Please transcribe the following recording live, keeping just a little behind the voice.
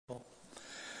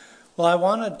Well, I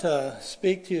wanted to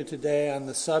speak to you today on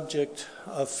the subject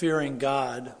of fearing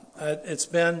God. It's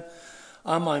been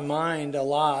on my mind a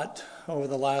lot over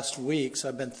the last weeks.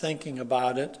 I've been thinking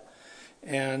about it.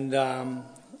 And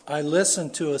I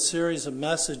listened to a series of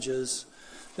messages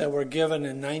that were given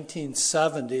in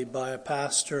 1970 by a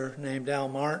pastor named Al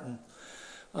Martin.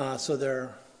 So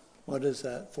they're,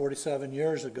 47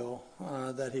 years ago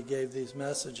that he gave these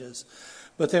messages.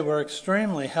 But they were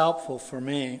extremely helpful for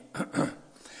me.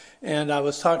 And I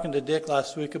was talking to Dick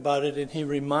last week about it, and he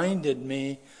reminded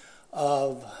me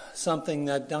of something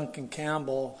that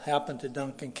happened to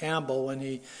Duncan Campbell when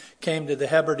he came to the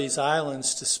Hebrides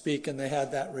Islands to speak, and they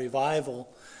had that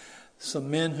revival.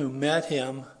 Some men who met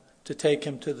him to take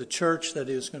him to the church that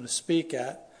he was going to speak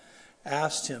at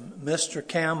asked him, "Mr.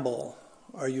 Campbell,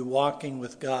 are you walking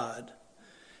with God?"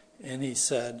 And he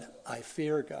said, "I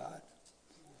fear God."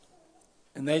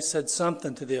 And they said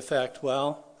something to the effect,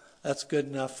 "Well, that's good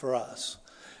enough for us."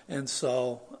 And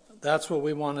so that's what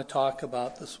we want to talk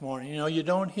about this morning. You know, you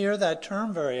don't hear that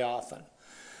term very often,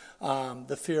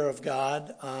 the fear of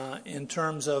God, in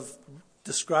terms of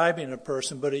describing a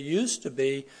person. But it used to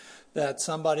be that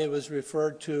somebody was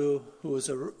referred to who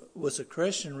was a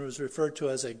Christian was referred to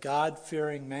as a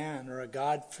God-fearing man or a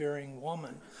God-fearing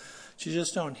woman. You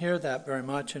just don't hear that very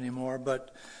much anymore. But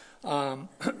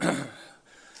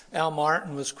Al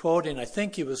Martin was quoting, I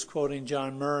think he was quoting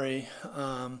John Murray.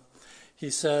 He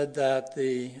said that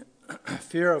the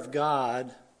fear of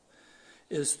God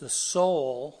is the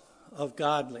soul of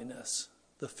godliness.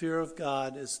 The fear of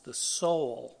God is the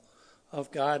soul of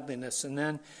godliness. And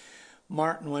then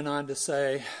Martin went on to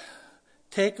say,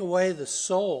 take away the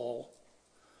soul,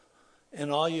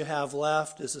 and all you have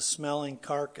left is a smelling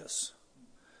carcass.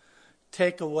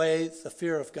 Take away the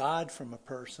fear of God from a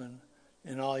person,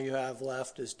 and all you have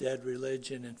left is dead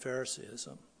religion and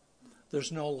Pharisaism.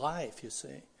 There's no life, you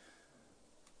see.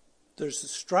 There's a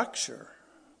structure,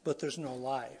 but there's no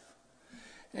life.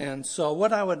 And so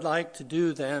what I would like to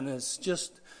do then is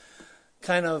just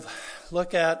kind of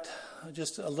look at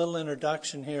just a little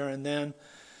introduction here, and then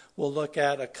we'll look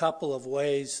at a couple of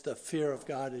ways the fear of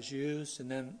God is used, and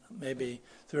then maybe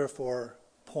 3 or 4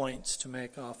 points to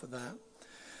make off of that.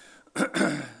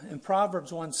 In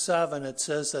Proverbs 1:7, it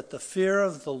says that the fear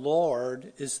of the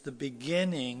Lord is the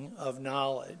beginning of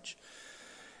knowledge.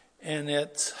 And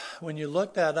it's, when you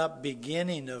look that up,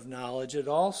 beginning of knowledge, it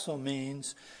also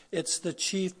means it's the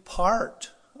chief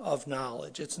part of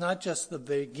knowledge. It's not just the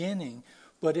beginning,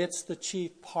 but it's the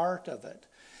chief part of it.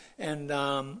 And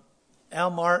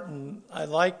Al Martin, I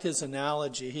liked his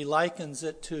analogy. He likens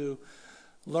it to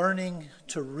learning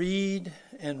to read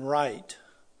and write.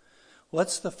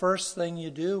 What's the first thing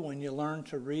you do when you learn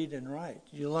to read and write?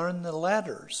 You learn the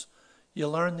letters. You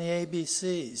learn the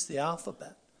ABCs, the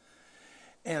alphabet.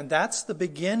 And that's the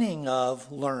beginning of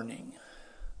learning.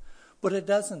 But it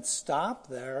doesn't stop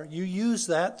there. You use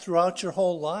that throughout your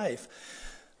whole life.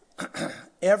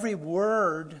 Every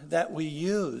word that we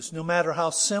use, no matter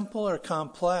how simple or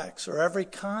complex, or every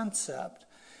concept,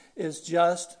 is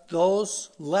just those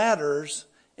letters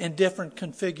in different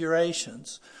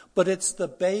configurations. But it's the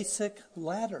basic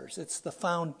letters. It's the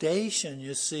foundation,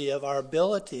 you see, of our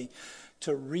ability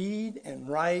to read and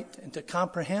write and to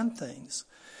comprehend things.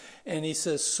 And he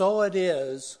says, so it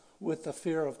is with the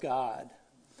fear of God.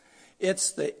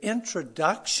 It's the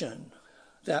introduction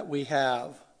that we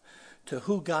have to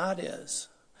who God is.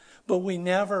 But we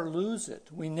never lose it.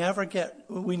 We never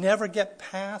get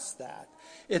past that.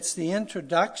 It's the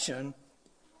introduction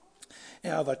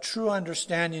of a true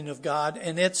understanding of God,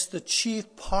 and it's the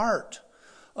chief part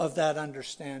of that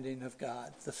understanding of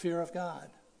God, the fear of God.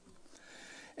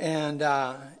 And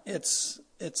it's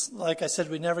like I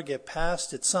said, we never get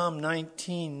past it. Psalm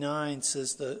 19:9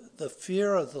 says the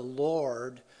fear of the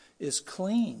Lord is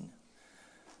clean.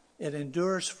 It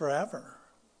endures forever.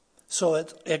 So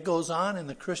it goes on in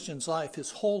the Christian's life.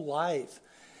 His whole life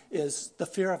is the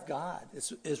fear of God.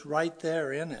 Is right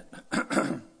there in it.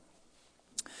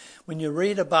 When you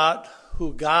read about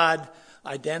who God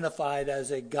identified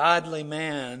as a godly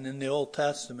man in the Old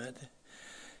Testament,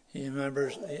 you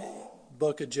remember the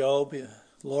book of Job, the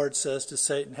Lord says to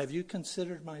Satan, "Have you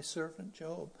considered my servant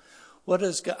Job?"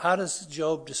 How does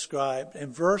Job describe?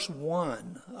 In verse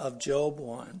 1 of Job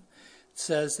 1, it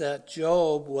says that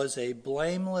Job was a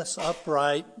blameless,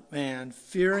 upright man,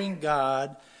 fearing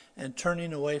God and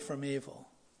turning away from evil.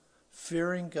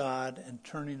 Fearing God and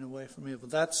turning away from evil.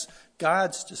 That's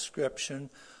God's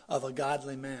description of a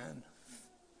godly man.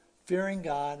 Fearing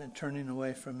God and turning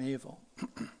away from evil.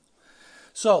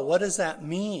 So, what does that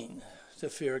mean to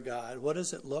fear God? What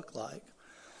does it look like?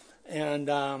 And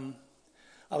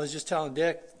I was just telling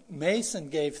Dick, Mason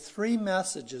gave 3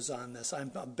 messages on this.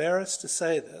 I'm embarrassed to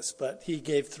say this, but he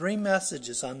gave 3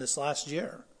 messages on this last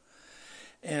year.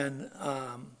 And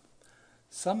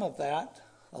some of that,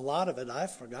 a lot of it,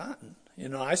 I've forgotten.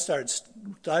 I started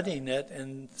studying it,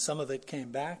 and some of it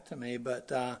came back to me.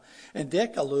 But and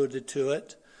Dick alluded to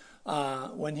it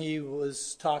when he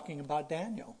was talking about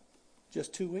Daniel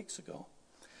just 2 weeks ago.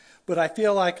 But I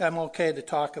feel like I'm okay to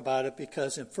talk about it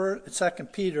because in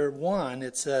 2 Peter 1,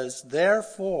 it says,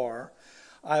 "Therefore,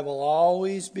 I will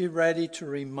always be ready to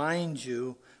remind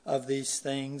you of these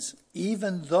things,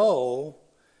 even though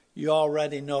you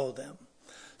already know them."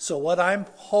 So what I'm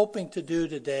hoping to do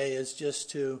today is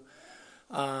just to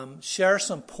share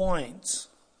some points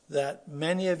that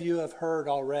many of you have heard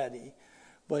already,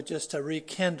 but just to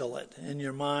rekindle it in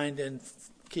your mind and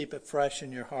keep it fresh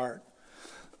in your heart.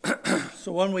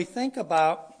 So when we think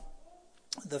about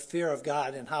the fear of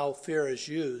God and how fear is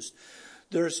used,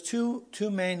 there's two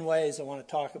main ways I want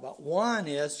to talk about. One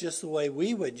is just the way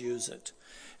we would use it,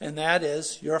 and that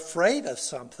is you're afraid of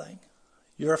something.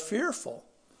 You're fearful.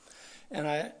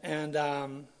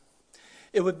 And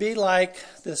it would be like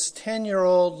this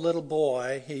 10-year-old little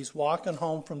boy. He's walking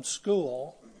home from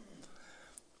school,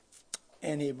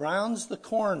 and he rounds the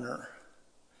corner,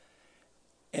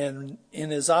 and in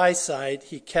his eyesight,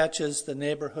 he catches the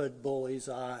neighborhood bully's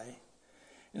eye.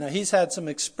 Now, he's had some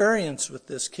experience with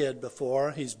this kid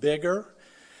before. He's bigger,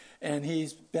 and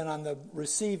he's been on the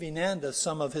receiving end of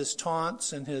some of his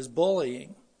taunts and his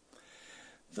bullying.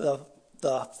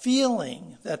 The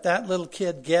feeling that little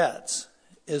kid gets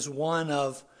is one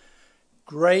of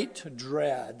great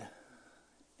dread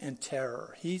and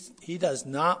terror. He does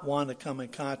not want to come in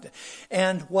contact.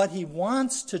 And what he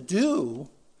wants to do,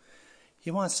 he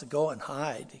wants to go and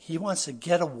hide. He wants to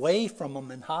get away from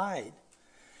him and hide.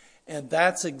 And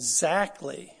that's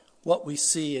exactly what we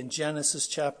see in Genesis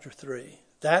chapter 3.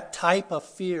 That type of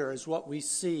fear is what we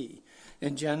see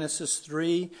in Genesis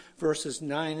 3, verses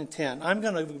 9 and 10. I'm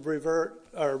going to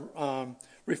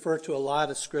refer to a lot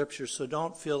of scripture, so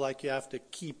don't feel like you have to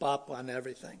keep up on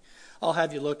everything. I'll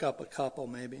have you look up a couple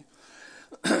maybe.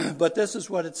 But this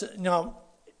is what it's...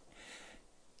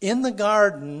 in the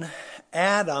garden,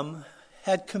 Adam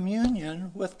had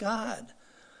communion with God.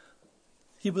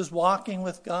 He was walking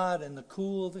with God in the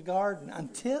cool of the garden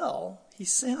until he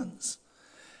sins.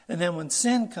 And then when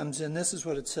sin comes in, this is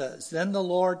what it says. Then the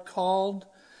Lord called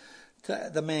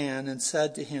to the man and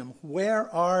said to him, "Where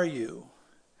are you?"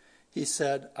 He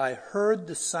said, "I heard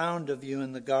the sound of you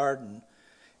in the garden,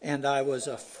 and I was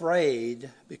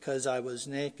afraid because I was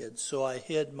naked, so I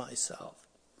hid myself."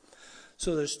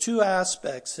 So there's 2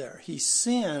 aspects there. He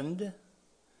sinned,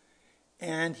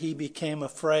 and he became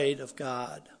afraid of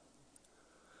God.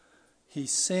 He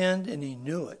sinned, and he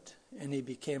knew it, and he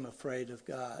became afraid of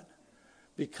God.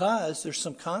 Because there's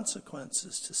some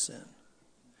consequences to sin.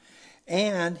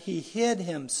 And he hid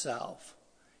himself.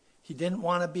 He didn't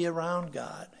want to be around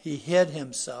God. He hid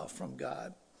himself from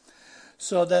God.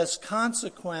 So this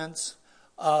consequence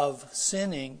of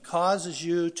sinning causes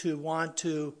you to want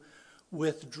to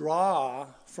withdraw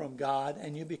from God,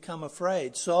 and you become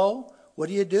afraid. So what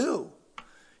do?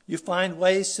 You find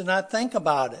ways to not think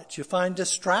about it. You find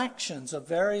distractions of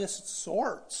various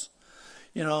sorts.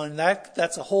 And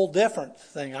that's a whole different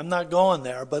thing. I'm not going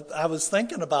there, but I was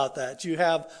thinking about that. You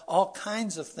have all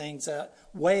kinds of things,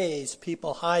 ways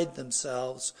people hide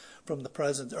themselves from the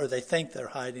presence, or they think they're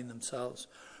hiding themselves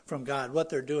from God. What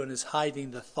they're doing is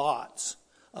hiding the thoughts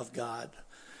of God.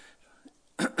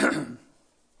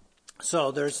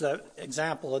 So there's that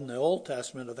example in the Old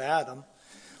Testament of Adam.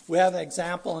 We have an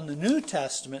example in the New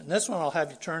Testament, and this one I'll have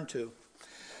you turn to.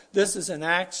 This is in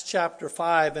Acts chapter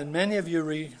 5, and many of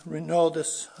you know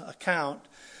this account.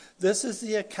 This is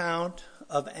the account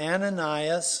of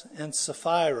Ananias and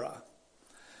Sapphira.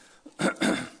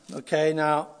 Okay,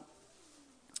 now,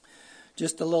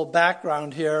 just a little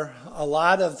background here. A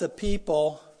lot of the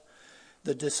people,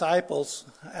 the disciples,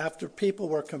 after people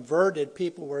were converted,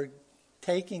 people were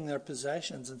taking their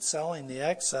possessions and selling the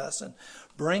excess and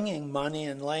bringing money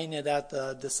and laying it at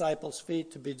the disciples'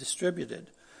 feet to be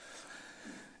distributed.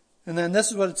 And then this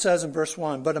is what it says in verse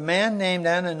 1. But a man named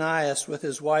Ananias with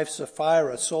his wife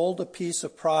Sapphira sold a piece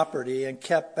of property and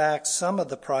kept back some of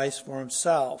the price for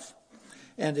himself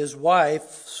and his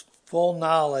wife's full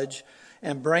knowledge,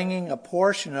 and bringing a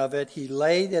portion of it, he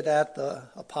laid it at the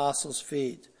apostles'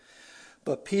 feet.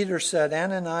 But Peter said,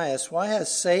 "Ananias, why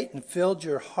has Satan filled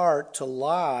your heart to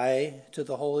lie to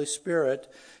the Holy Spirit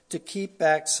to keep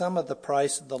back some of the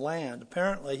price of the land?"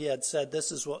 Apparently he had said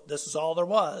this is all there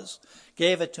was.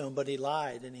 Gave it to him, but he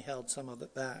lied and he held some of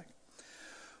it back.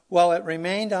 Well, it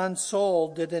remained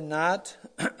unsold, did it not?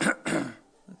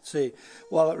 Let's See,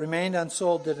 while it remained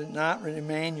unsold, did it not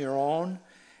remain your own?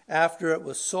 After it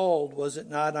was sold, was it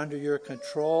not under your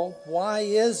control? Why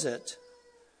is it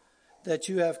that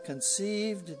you have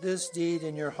conceived this deed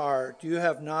in your heart? You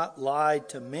have not lied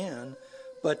to men,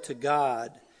 but to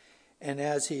God. And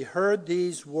as he heard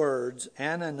these words,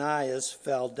 Ananias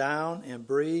fell down and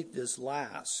breathed his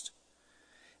last.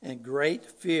 And great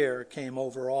fear came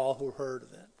over all who heard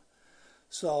of it.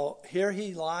 So here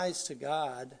he lies to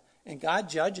God, and God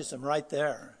judges him right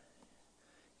there.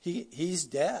 He's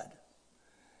dead.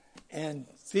 And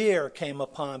fear came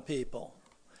upon people.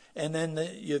 And then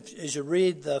as you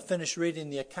finish reading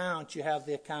the account, you have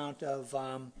the account of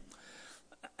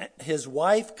his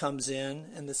wife comes in,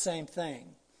 and the same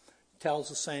thing. Tells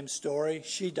the same story.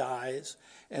 She dies.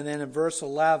 And then in verse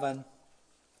 11,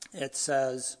 it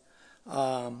says,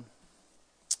 when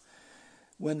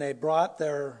they brought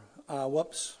their,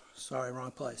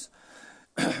 wrong place.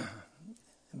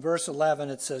 In verse 11,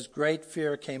 it says, great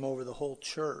fear came over the whole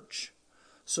church.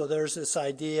 So there's this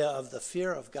idea of the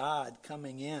fear of God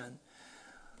coming in.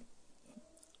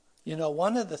 You know,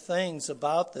 one of the things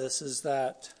about this is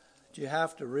that you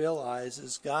have to realize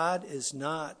is God is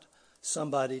not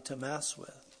somebody to mess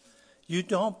with. You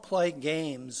don't play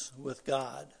games with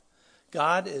God.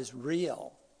 God is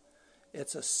real.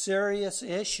 It's a serious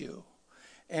issue.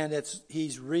 And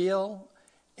he's real,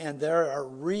 and there are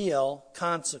real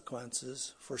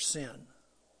consequences for sin.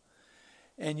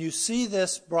 And you see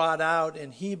this brought out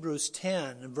in Hebrews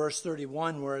 10, in verse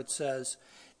 31, where it says,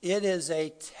 it is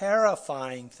a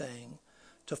terrifying thing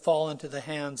to fall into the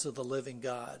hands of the living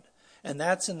God. And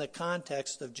that's in the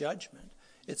context of judgment.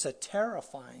 It's a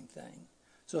terrifying thing.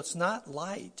 So it's not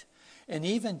light. And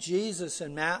even Jesus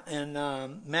in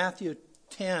Matthew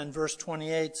 10, verse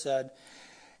 28 said,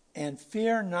 and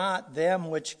fear not them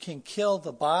which can kill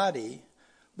the body,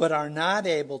 but are not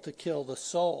able to kill the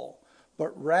soul,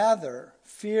 but rather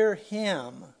fear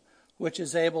him which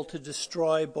is able to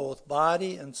destroy both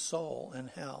body and soul in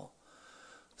hell.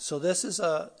 So this is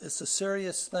it's a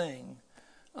serious thing,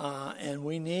 and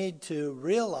we need to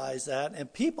realize that,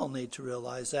 and people need to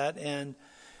realize that, and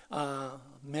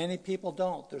many people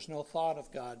don't. There's no thought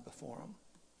of God before them.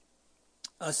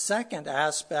 A second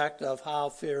aspect of how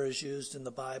fear is used in the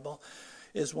Bible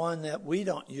is one that we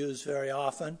don't use very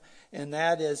often, and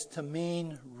that is to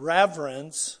mean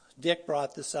reverence. Dick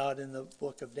brought this out in the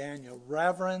book of Daniel.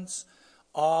 Reverence,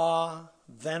 awe,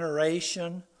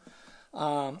 veneration.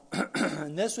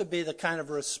 And this would be the kind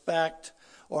of respect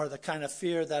or the kind of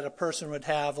fear that a person would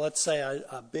have, let's say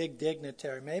a big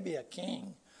dignitary, maybe a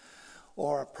king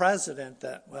or a president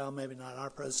that, well, maybe not our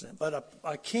president, but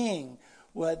a king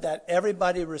that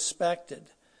everybody respected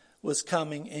was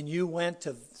coming, and you went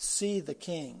to see the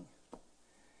king.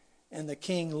 And the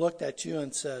king looked at you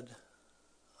and said,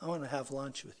 I want to have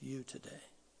lunch with you today.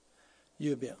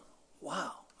 You'd be,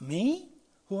 wow, me?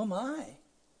 Who am I?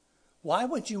 Why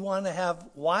would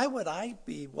I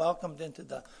be welcomed into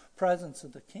the presence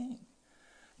of the king?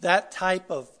 That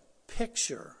type of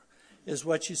picture is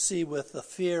what you see with the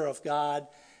fear of God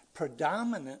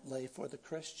predominantly for the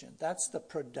Christian. That's the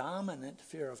predominant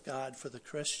fear of God for the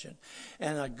Christian.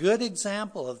 And a good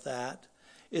example of that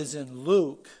is in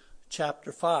Luke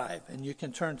chapter 5. And you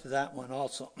can turn to that one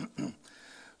also.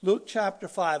 Luke chapter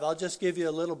 5. I'll just give you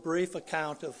a little brief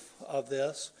account of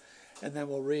this, and then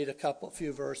we'll read a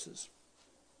few verses.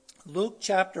 Luke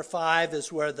chapter 5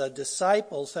 is where the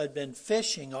disciples had been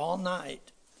fishing all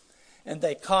night, and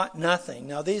they caught nothing.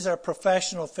 Now, these are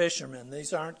professional fishermen.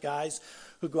 These aren't guys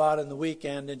who go out on the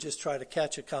weekend and just try to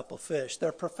catch a couple fish.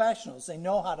 They're professionals. They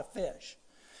know how to fish.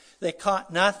 They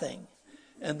caught nothing.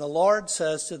 And the Lord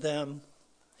says to them,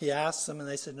 he asks them, and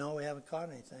they said, no, we haven't caught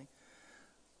anything.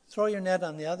 Throw your net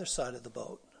on the other side of the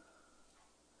boat.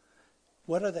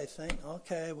 What do they think?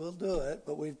 Okay, we'll do it.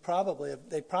 But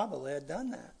they probably had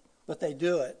done that. But they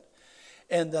do it.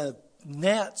 And the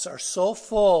nets are so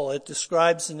full, it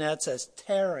describes the nets as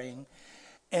tearing,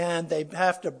 and they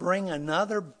have to bring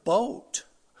another boat.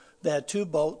 They had two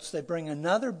boats. They bring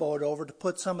another boat over to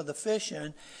put some of the fish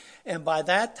in. And by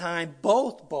that time,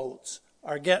 both boats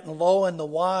are getting low in the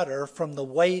water from the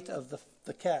weight of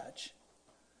the catch.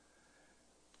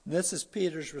 This is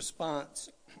Peter's response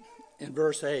in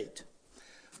verse 8.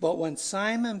 But when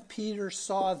Simon Peter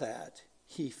saw that,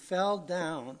 he fell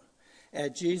down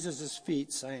at Jesus'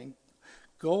 feet, saying,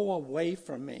 Go away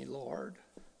from me, Lord,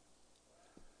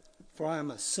 for I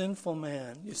am a sinful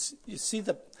man. You see,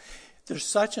 there's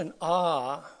such an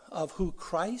awe of who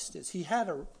Christ is. He had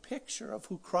a picture of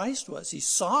who Christ was. He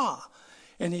saw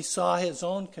his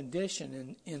own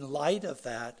condition in light of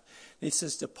that. He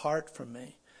says, depart from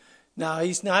me. Now,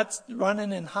 he's not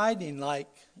running and hiding like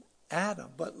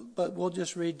Adam. But we'll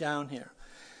just read down here.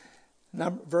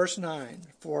 Verse 9,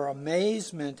 for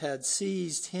amazement had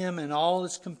seized him and all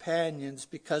his companions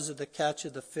because of the catch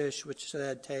of the fish which they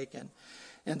had taken.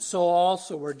 And so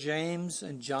also were James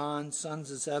and John,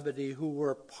 sons of Zebedee, who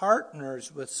were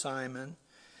partners with Simon.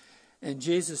 And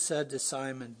Jesus said to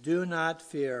Simon, do not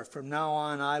fear. From now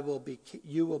on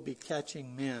you will be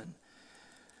catching men.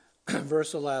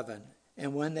 Verse 11,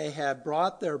 and when they had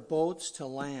brought their boats to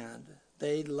land,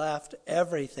 they left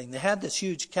everything. They had this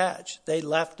huge catch. They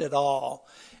left it all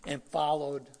and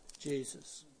followed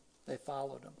Jesus. They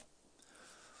followed him.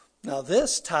 Now,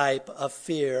 this type of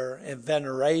fear and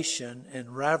veneration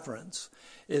and reverence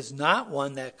is not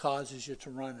one that causes you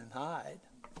to run and hide.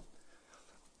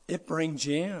 It brings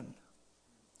you in.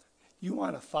 You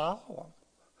want to follow him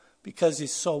because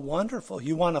he's so wonderful.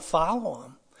 You want to follow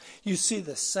him. You see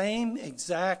the same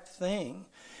exact thing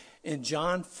in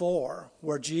John 4,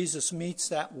 where Jesus meets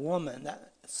that woman,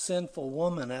 that sinful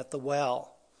woman at the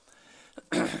well.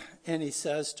 And he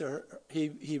says to her,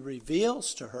 he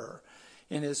reveals to her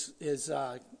in his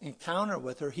encounter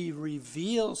with her, he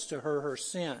reveals to her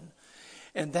sin.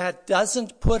 And that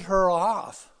doesn't put her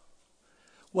off.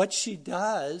 What she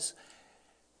does,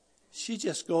 she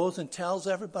just goes and tells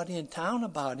everybody in town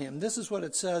about him. This is what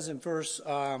it says in verse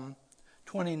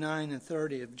 29 and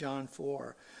 30 of John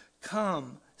 4.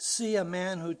 Come, see a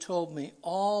man who told me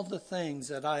all the things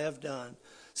that I have done.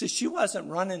 See, she wasn't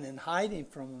running and hiding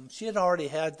from him. She had already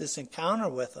had this encounter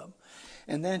with him.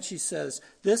 And then she says,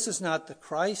 this is not the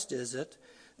Christ, is it?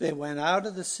 They went out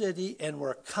of the city and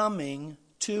were coming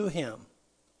to him.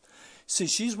 See,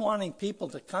 she's wanting people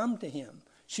to come to him.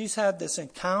 She's had this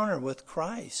encounter with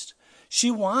Christ. She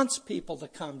wants people to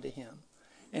come to him.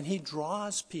 And he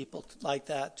draws people like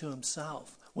that to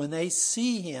himself. When they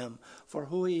see him for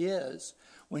who he is,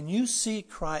 when you see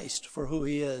Christ for who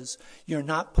he is, you're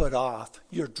not put off.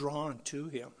 You're drawn to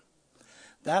him.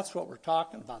 That's what we're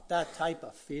talking about, that type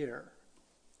of fear.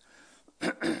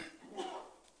 It's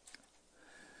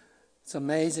an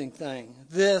amazing thing.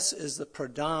 This is the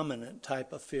predominant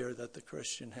type of fear that the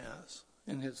Christian has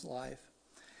in his life.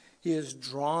 He is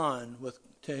drawn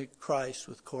to Christ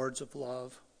with cords of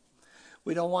love.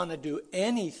 We don't want to do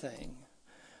anything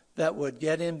that would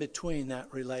get in between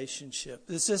that relationship.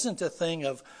 This isn't a thing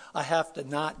of, I have to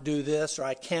not do this or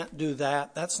I can't do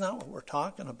that. That's not what we're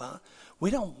talking about.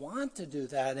 We don't want to do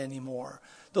that anymore.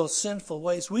 Those sinful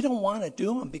ways, we don't want to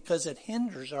do them because it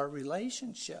hinders our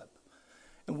relationship.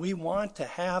 And we want to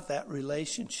have that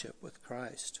relationship with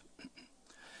Christ.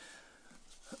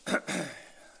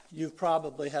 You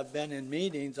probably have been in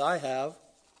meetings, I have,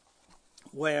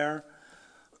 where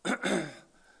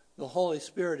the Holy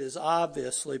Spirit is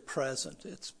obviously present.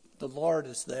 The Lord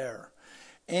is there.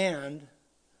 And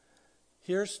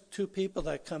here's two people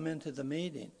that come into the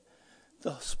meeting.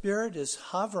 The Spirit is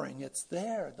hovering. It's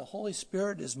there. The Holy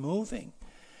Spirit is moving.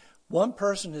 One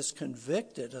person is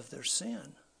convicted of their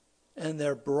sin. And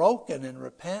they're broken and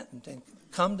repentant and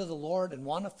come to the Lord and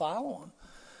want to follow him.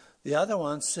 The other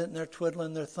one's sitting there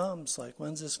twiddling their thumbs like,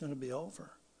 when's this going to be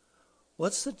over?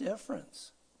 What's the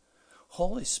difference?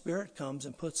 Holy Spirit comes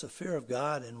and puts the fear of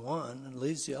God in one and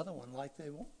leaves the other one like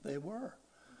they were.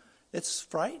 It's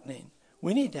frightening.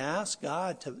 We need to ask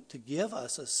God to give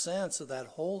us a sense of that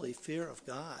holy fear of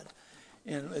God.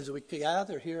 And as we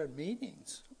gather here in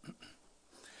meetings.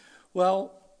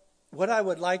 Well, what I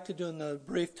would like to do in the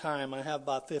brief time, I have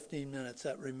about 15 minutes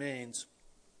that remains,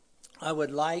 I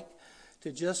would like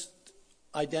to just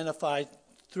identify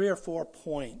 3 or 4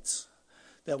 points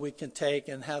that we can take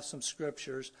and have some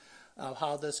scriptures of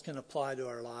how this can apply to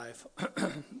our life.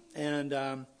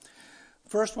 And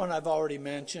first one I've already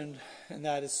mentioned, and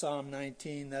that is Psalm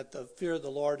 19, that the fear of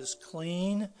the Lord is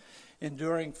clean,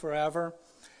 enduring forever.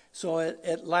 So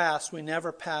at last, we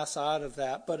never pass out of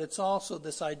that. But it's also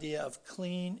this idea of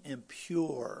clean and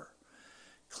pure.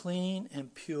 Clean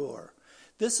and pure.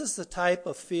 This is the type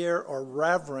of fear or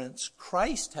reverence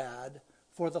Christ had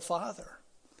for the Father.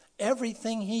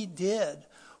 Everything he did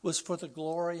was for the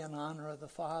glory and honor of the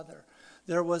Father.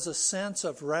 There was a sense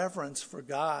of reverence for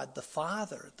God, the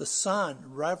Father, the Son,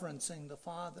 reverencing the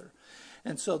Father.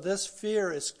 And so this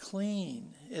fear is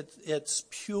clean, it's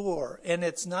pure, and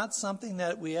it's not something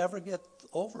that we ever get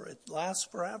over. It lasts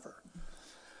forever.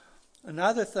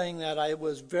 Another thing that I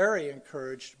was very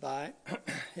encouraged by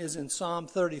is in Psalm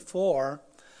 34,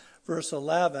 verse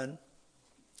 11,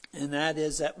 and that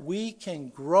is that we can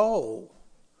grow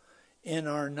in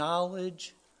our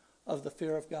knowledge of the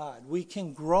fear of God. We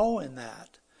can grow in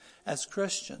that as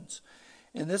Christians.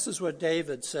 And this is what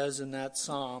David says in that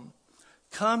psalm.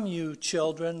 Come, you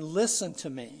children, listen to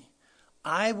me.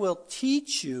 I will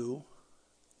teach you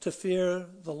to fear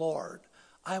the Lord.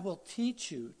 I will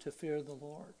teach you to fear the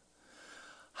Lord.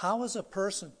 How is a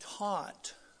person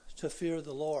taught to fear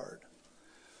the Lord?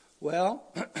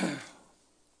 Well,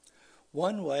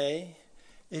 one way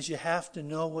is you have to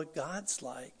know what God's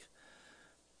like.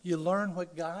 You learn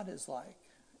what God is like.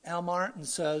 Al Martin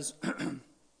says,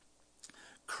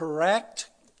 correct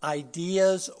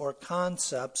ideas or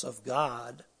concepts of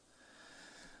God,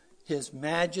 His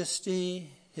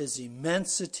majesty, His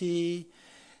immensity,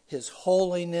 His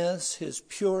holiness, His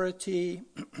purity.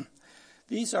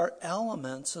 These are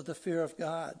elements of the fear of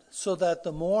God, so that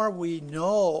the more we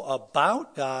know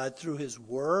about God through His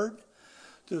Word,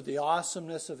 through the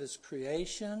awesomeness of His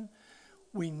creation,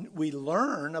 we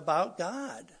learn about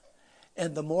God.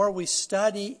 And the more we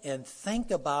study and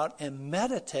think about and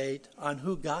meditate on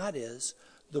who God is,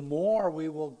 the more we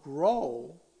will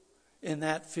grow in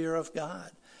that fear of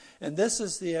God. And this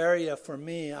is the area for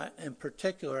me, in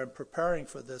particular, in preparing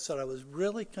for this, that I was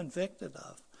really convicted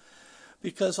of.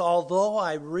 Because although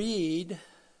I read,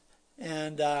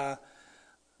 and I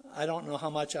don't know how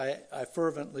much I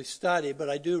fervently study, but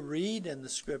I do read in the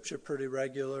Scripture pretty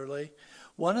regularly,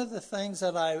 one of the things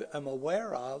that I am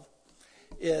aware of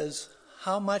is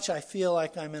how much I feel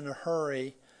like I'm in a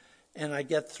hurry and I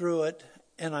get through it,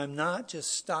 and I'm not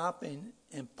just stopping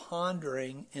and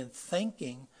pondering and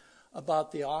thinking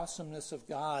about the awesomeness of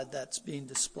God that's being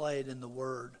displayed in the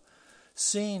Word.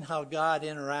 Seeing how God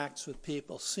interacts with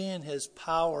people, seeing His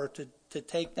power to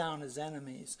take down His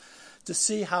enemies, to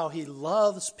see how He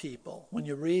loves people. When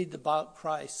you read about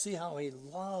Christ, see how He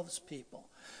loves people.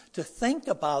 To think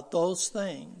about those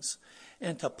things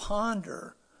and to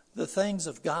ponder the things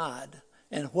of God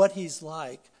and what He's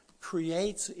like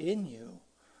creates in you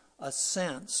a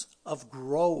sense of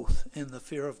growth in the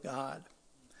fear of God.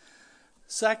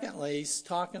 Secondly, he's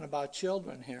talking about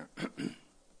children here.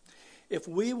 If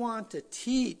we want to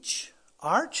teach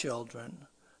our children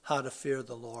how to fear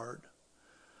the Lord,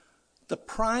 the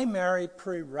primary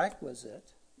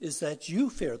prerequisite is that you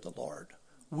fear the Lord.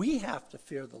 We have to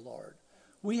fear the Lord.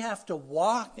 We have to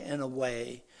walk in a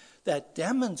way that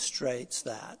demonstrates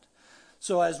that.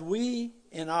 So as we,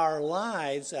 in our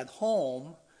lives at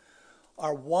home,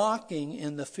 are walking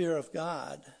in the fear of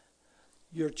God,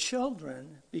 your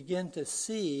children begin to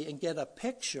see and get a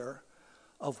picture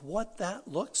of what that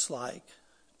looks like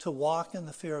to walk in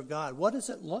the fear of God. What does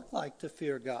it look like to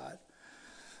fear God?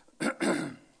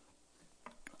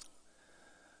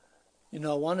 You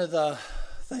know, one of the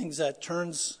things that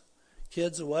turns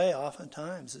kids away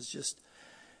oftentimes is just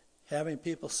having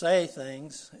people say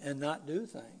things and not do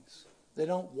things. They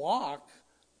don't walk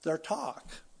their talk.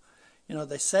 You know,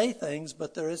 they say things,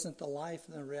 but there isn't the life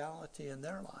and the reality in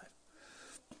their life.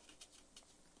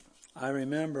 I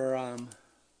remember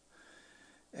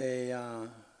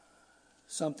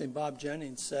something Bob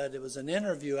Jennings said. It was an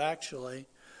interview, actually,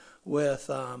 with,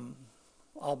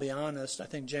 I'll be honest, I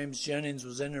think James Jennings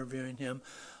was interviewing him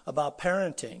about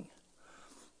parenting.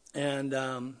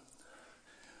 And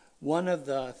one of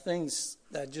the things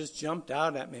that just jumped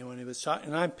out at me when he was talking,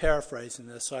 and I'm paraphrasing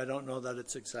this, so I don't know that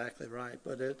it's exactly right,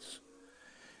 but it's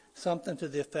something to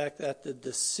the effect that the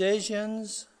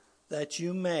decisions that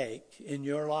you make in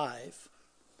your life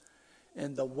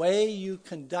and the way you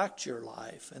conduct your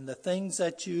life and the things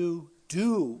that you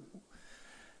do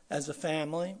as a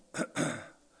family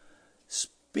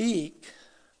speak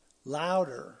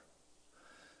louder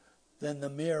than the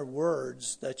mere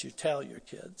words that you tell your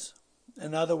kids.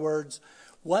 In other words,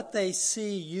 what they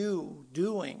see you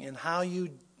doing and how you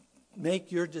make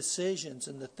your decisions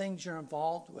and the things you're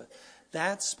involved with,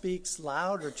 that speaks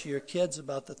louder to your kids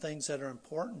about the things that are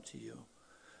important to you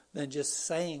than just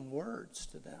saying words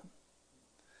to them.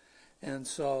 And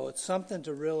so it's something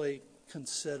to really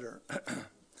consider.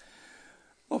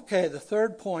 Okay, the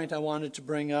third point I wanted to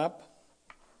bring up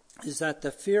is that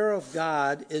the fear of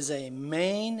God is a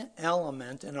main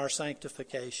element in our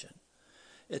sanctification.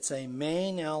 It's a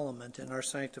main element in our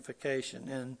sanctification.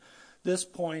 And this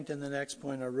point and the next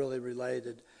point are really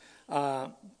related.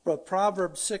 But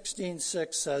Proverbs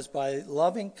 16:6 says, by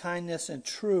loving kindness and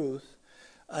truth,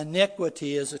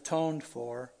 iniquity is atoned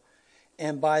for,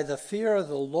 and by the fear of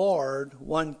the Lord,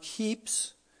 one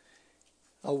keeps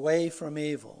away from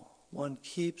evil. One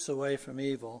keeps away from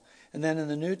evil. And then in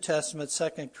the New Testament,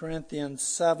 2 Corinthians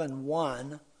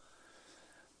 7:1,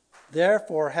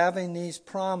 therefore, having these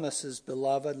promises,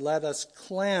 beloved, let us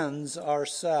cleanse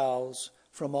ourselves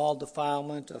from all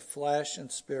defilement of flesh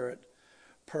and spirit,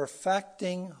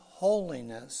 perfecting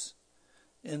holiness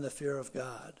in the fear of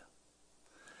God.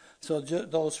 So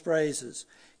those phrases,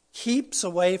 keeps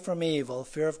away from evil,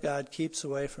 fear of God keeps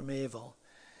away from evil,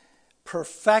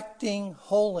 perfecting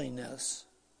holiness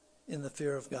in the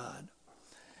fear of God.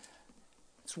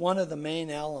 It's one of the main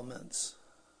elements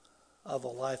of a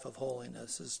life of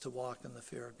holiness, is to walk in the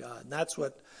fear of God. And that's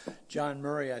what John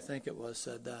Murray, I think it was,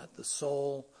 said, that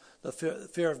the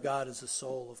fear of God is the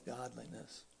soul of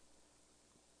godliness.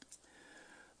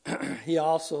 He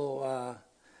also,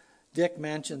 Dick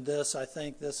mentioned this, I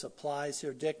think this applies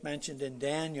here. Dick mentioned in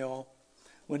Daniel,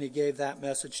 when he gave that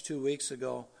message 2 weeks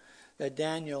ago, that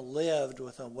Daniel lived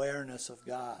with awareness of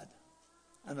God.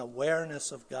 An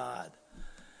awareness of God.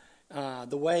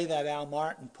 The way that Al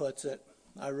Martin puts it,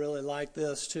 I really like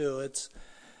this too.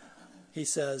 He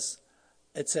says,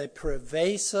 it's a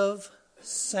pervasive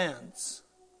sense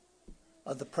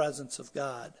of the presence of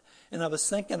God. And I was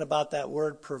thinking about that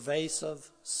word,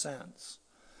 pervasive sense.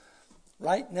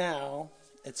 Right now,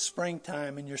 it's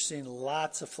springtime and you're seeing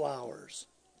lots of flowers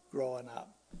growing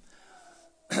up.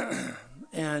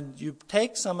 And you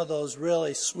take some of those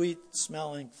really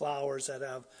sweet-smelling flowers that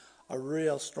have a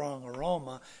real strong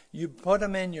aroma, you put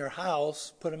them in your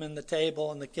house, put them in the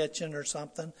table in the kitchen or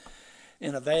something,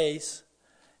 in a vase,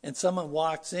 and someone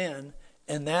walks in,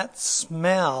 and that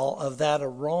smell of that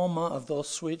aroma of those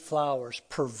sweet flowers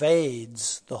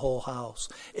pervades the whole house.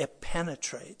 It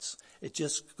penetrates. It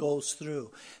just goes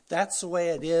through. That's the way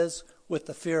it is with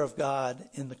the fear of God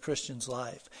in the Christian's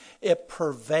life. It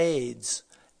pervades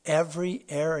every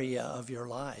area of your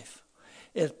life.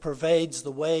 It pervades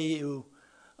the way you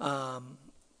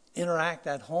interact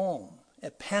at home.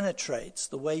 It penetrates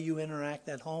the way you interact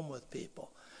at home with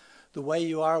people, the way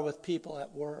you are with people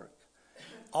at work.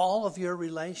 All of your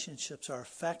relationships are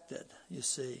affected, you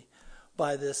see,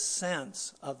 by this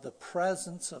sense of the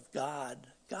presence of God.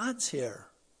 God's here.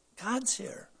 God's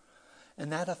here.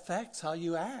 And that affects how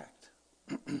you act.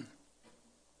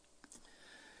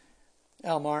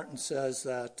 Al Martin says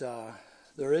that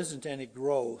there isn't any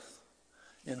growth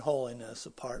in holiness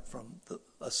apart from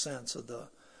a sense of the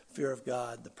fear of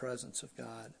God, the presence of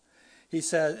God. He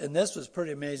said, and this was a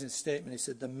pretty amazing statement, he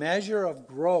said, the measure of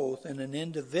growth in an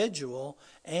individual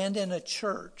and in a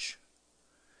church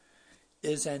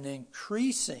is an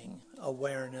increasing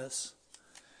awareness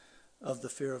of the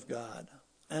fear of God,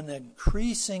 an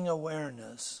increasing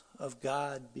awareness of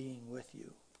God being with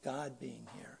you, God being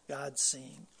here, God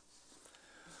seeing.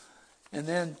 And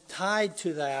then tied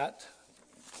to that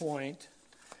point,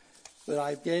 but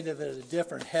I gave it a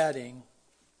different heading,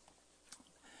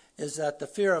 is that the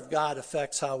fear of God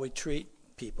affects how we treat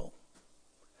people.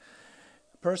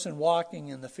 A person walking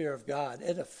in the fear of God,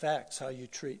 it affects how you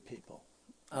treat people.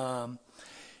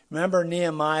 Remember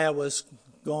Nehemiah was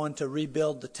going to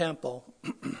rebuild the temple,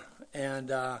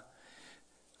 and I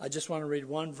just want to read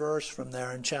one verse from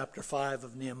there in chapter 5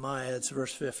 of Nehemiah. It's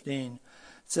verse 15. It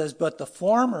says, but the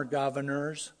former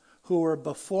governors who were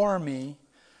before me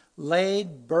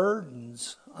laid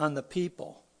burdens on the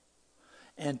people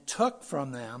and took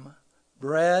from them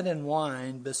bread and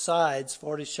wine besides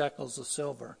 40 shekels of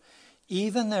silver.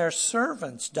 Even their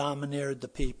servants domineered the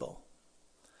people.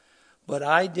 But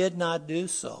I did not do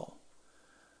so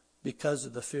because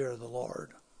of the fear of the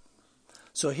Lord.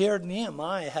 So here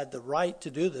Nehemiah had the right to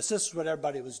do this. This is what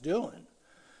everybody was doing.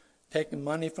 Taking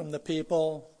money from the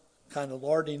people, kind of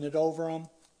lording it over them.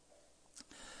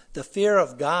 The fear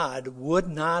of God would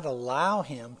not allow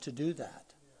him to do that.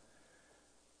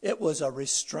 It was a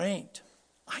restraint.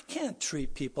 I can't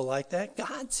treat people like that.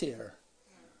 God's here.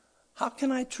 How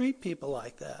can I treat people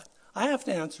like that? I have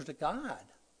to answer to God.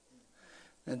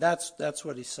 And that's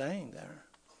what he's saying there.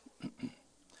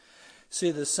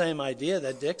 See, the same idea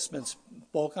that Dick's been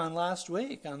spoke on last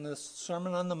week on the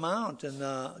Sermon on the Mount and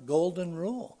the Golden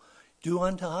Rule. Do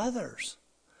unto others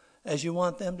as you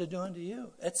want them to do unto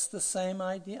you. It's the same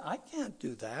idea. I can't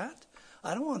do that.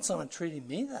 I don't want someone treating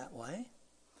me that way.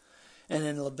 And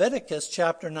in Leviticus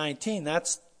chapter 19,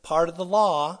 that's part of the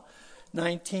law,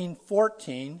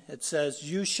 19:14, it says,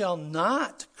 you shall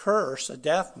not curse a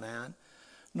deaf man,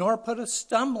 nor put a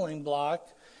stumbling block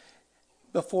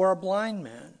before a blind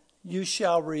man. You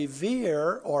shall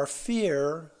revere or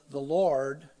fear the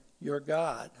Lord your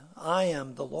God. I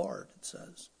am the Lord, it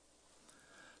says.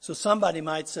 So somebody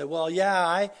might say, well, yeah,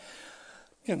 I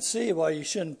can see why you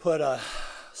shouldn't put a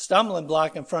stumbling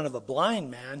block in front of a blind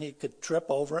man. He could trip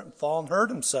over it and fall and hurt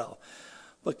himself.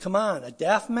 But come on, a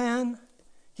deaf man,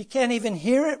 he can't even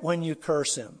hear it when you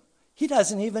curse him. He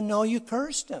doesn't even know you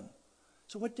cursed him.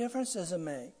 So what difference does it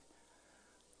make?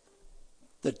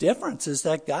 The difference is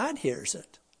that God hears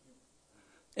it.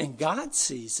 And God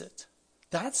sees it.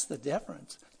 That's the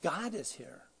difference. God is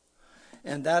here.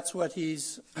 And that's what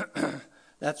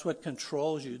that's what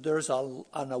controls you. There's an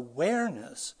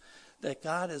awareness that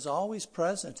God is always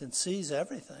present and sees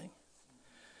everything.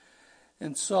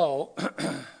 And so,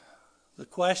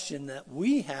 question that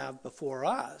we have before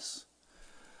us.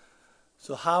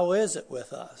 So how is it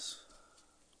with us?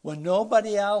 When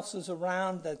nobody else is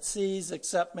around that sees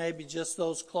except maybe just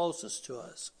those closest to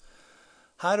us,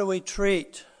 how do we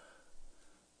treat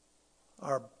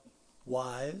our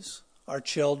wives, our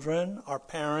children, our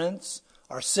parents,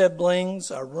 our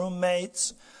siblings, our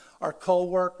roommates, our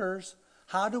co-workers?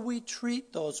 How do we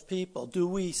treat those people? Do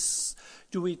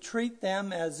we treat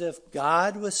them as if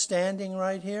God was standing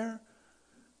right here?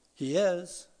 He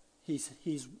is.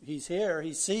 He's here.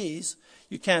 He sees.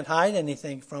 You can't hide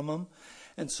anything from him.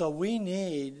 And so we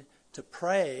need to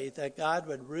pray that God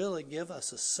would really give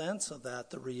us a sense of that,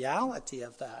 the reality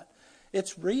of that.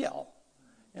 It's real.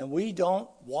 And we don't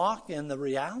walk in the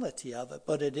reality of it,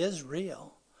 but it is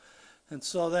real. And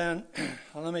so then,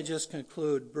 let me just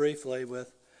conclude briefly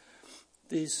with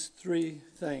these three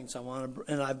things I want to,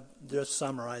 and I'm just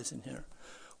summarizing here.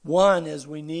 One is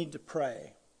we need to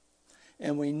pray.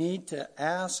 And we need to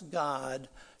ask God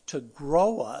to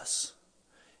grow us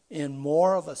in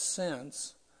more of a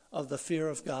sense of the fear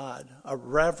of God, a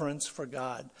reverence for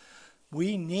God.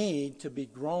 We need to be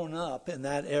grown up in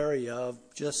that area of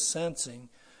just sensing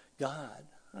God,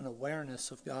 an awareness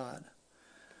of God.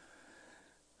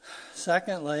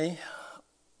 Secondly,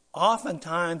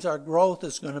 oftentimes our growth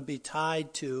is going to be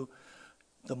tied to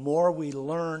the more we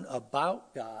learn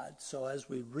about God. So as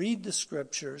we read the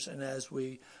scriptures and as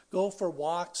we go for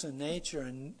walks in nature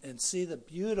and see the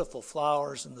beautiful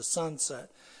flowers and the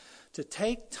sunset, to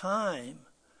take time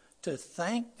to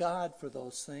thank God for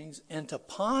those things and to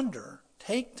ponder,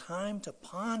 take time to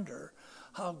ponder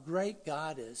how great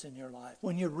God is in your life.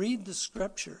 When you read the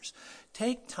scriptures,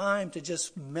 take time to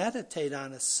just meditate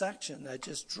on a section that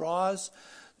just draws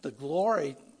the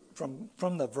glory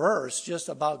from the verse just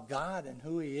about God and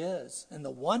who he is and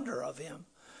the wonder of him,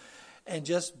 and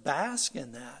just bask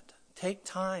in that. Take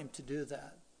time to do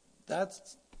that.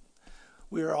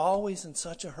 We are always in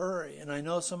such a hurry, and I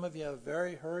know some of you have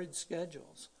very hurried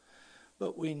schedules,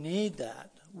 but we need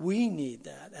that. We need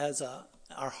that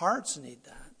our hearts need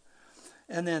that.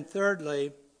 And then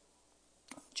thirdly,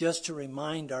 just to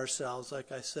remind ourselves,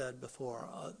 like I said before,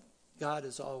 God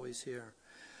is always here.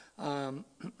 So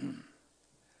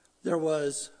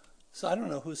I don't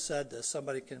know who said this.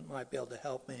 Somebody might be able to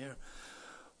help me here.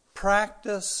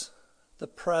 Practice the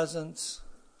presence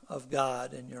of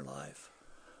God in your life.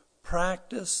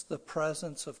 Practice the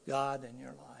presence of God in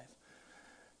your life.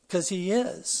 Because he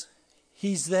is.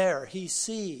 He's there. He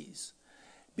sees.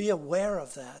 Be aware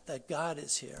of that God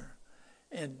is here.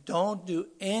 And don't do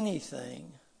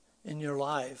anything in your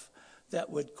life that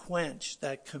would quench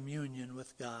that communion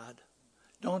with God.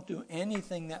 Don't do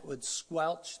anything that would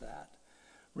squelch that.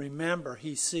 Remember,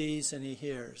 he sees and he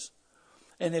hears.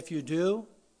 And if you do,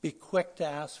 be quick to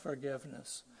ask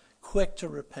forgiveness, quick to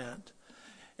repent,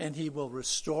 and he will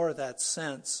restore that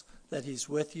sense that he's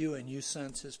with you and you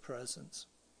sense his presence.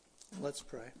 Let's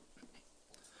pray.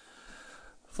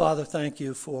 Father, thank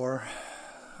you for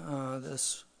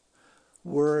this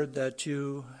word that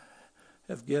you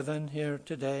have given here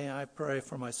today. I pray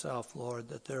for myself, Lord,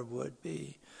 that there would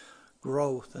be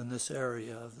growth in this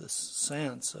area of this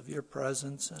sense of your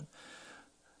presence, and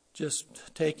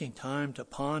just taking time to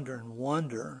ponder and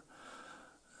wonder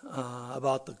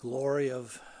about the glory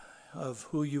of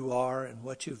who you are and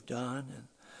what you've done and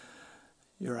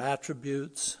your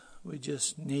attributes. We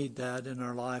just need that in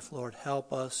our life, Lord.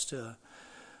 Help us to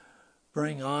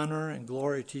bring honor and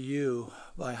glory to you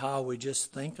by how we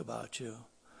just think about you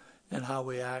and how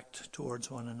we act towards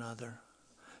one another.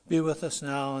 Be with us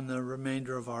now in the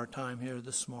remainder of our time here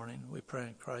this morning. We pray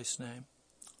in Christ's name.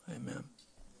 Amen.